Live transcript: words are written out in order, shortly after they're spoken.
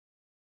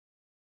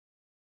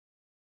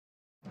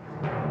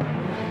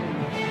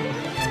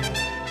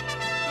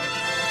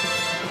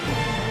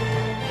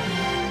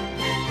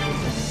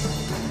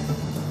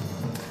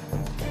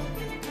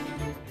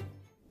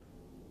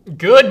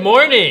Good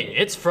morning!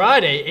 It's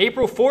Friday,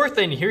 April 4th,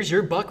 and here's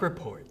your Buc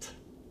Report.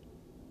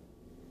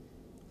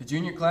 The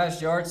junior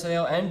class yard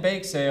sale and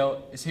bake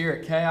sale is here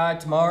at KI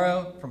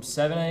tomorrow from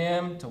 7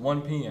 a.m. to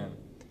 1 p.m.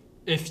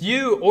 If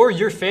you or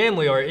your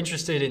family are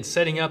interested in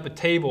setting up a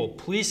table,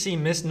 please see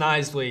Miss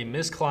Nisley,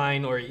 Miss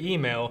Klein, or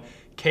email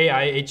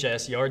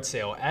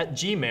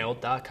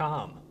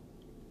kihsyardsale@gmail.com.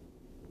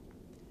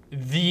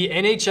 The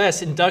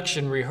NHS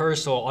induction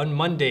rehearsal on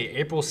Monday,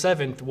 April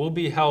 7th will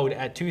be held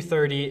at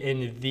 2:30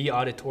 in the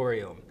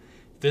auditorium.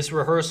 This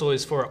rehearsal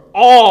is for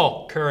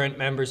all current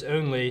members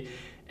only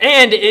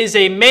and is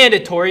a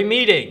mandatory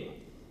meeting.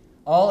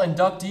 All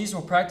inductees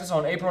will practice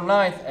on April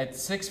 9th at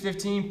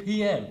 6:15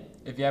 p.m.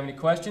 If you have any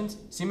questions,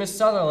 see Miss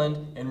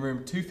Sutherland in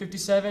room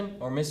 257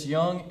 or Miss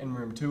Young in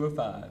room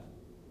 205.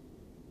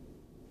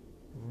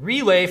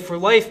 Relay for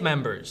Life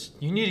members.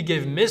 You need to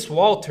give Miss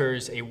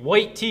Walters a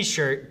white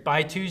t-shirt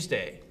by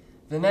Tuesday.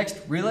 The next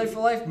Relay for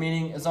Life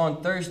meeting is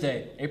on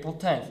Thursday, April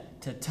 10th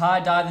to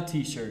tie-dye the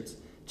t-shirts.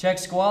 Check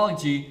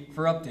Squalogy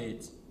for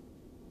updates.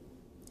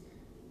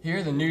 Here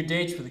are the new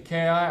dates for the KI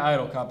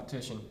Idol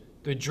competition.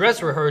 The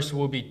dress rehearsal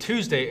will be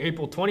Tuesday,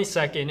 April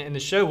 22nd, and the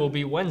show will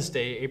be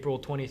Wednesday, April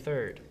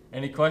 23rd.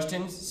 Any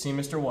questions? See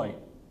Mr. White.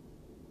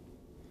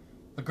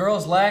 The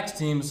girls' lax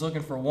team is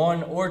looking for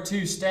 1 or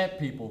 2 stat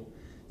people.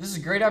 This is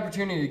a great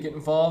opportunity to get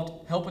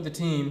involved, help with the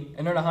team,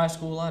 and earn a high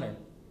school ladder.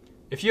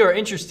 If you are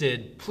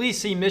interested, please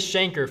see Miss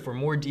Shanker for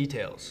more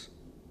details.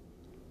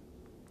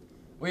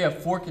 We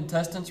have 4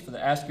 contestants for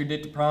the Ask Your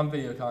Date to Prom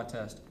video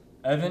contest: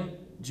 Evan,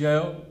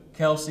 Joe,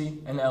 Kelsey,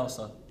 and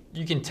Elsa.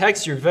 You can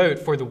text your vote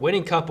for the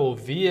winning couple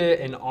via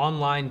an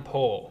online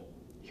poll.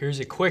 Here's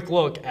a quick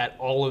look at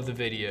all of the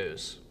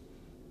videos.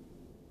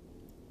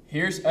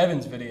 Here's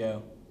Evan's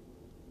video.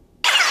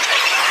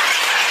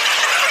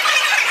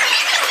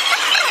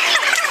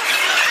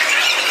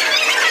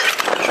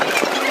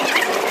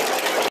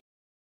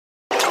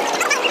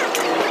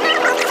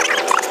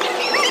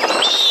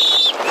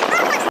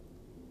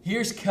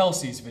 Here's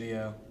Kelsey's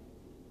video.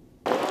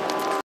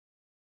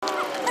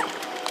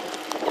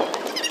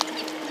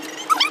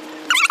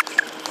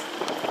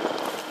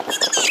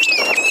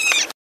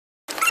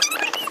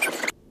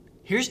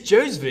 Here's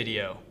Joe's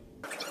video.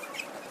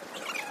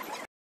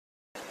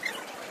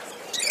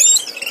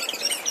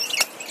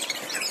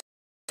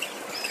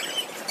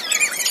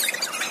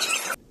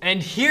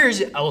 And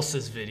here's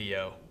Elsa's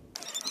video.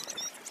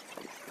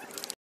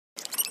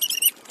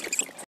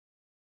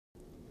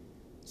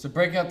 So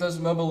break out those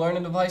mobile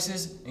learning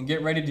devices and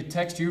get ready to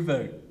text your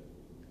vote.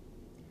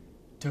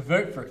 To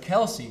vote for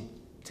Kelsey,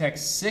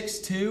 text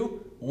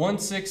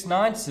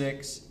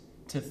 621696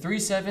 to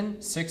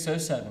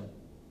 37607.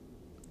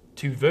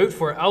 To vote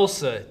for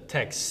Elsa,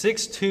 text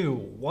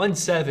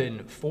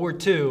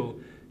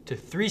 621742 to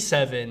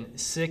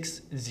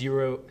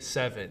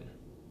 37607.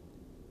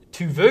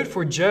 To vote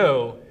for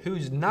Joe,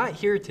 who's not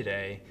here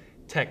today,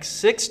 text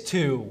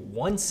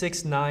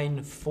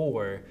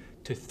 621694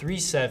 to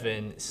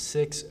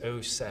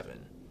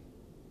 37607.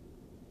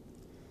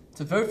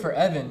 To vote for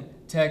Evan,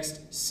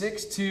 text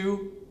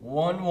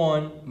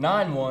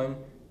 621191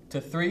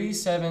 to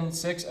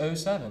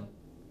 37607.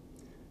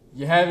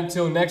 You have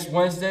until next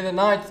Wednesday the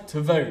 9th to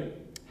vote.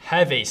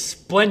 Have a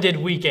splendid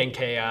weekend,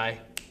 KI.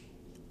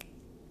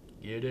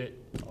 Get it?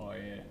 Oh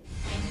yeah.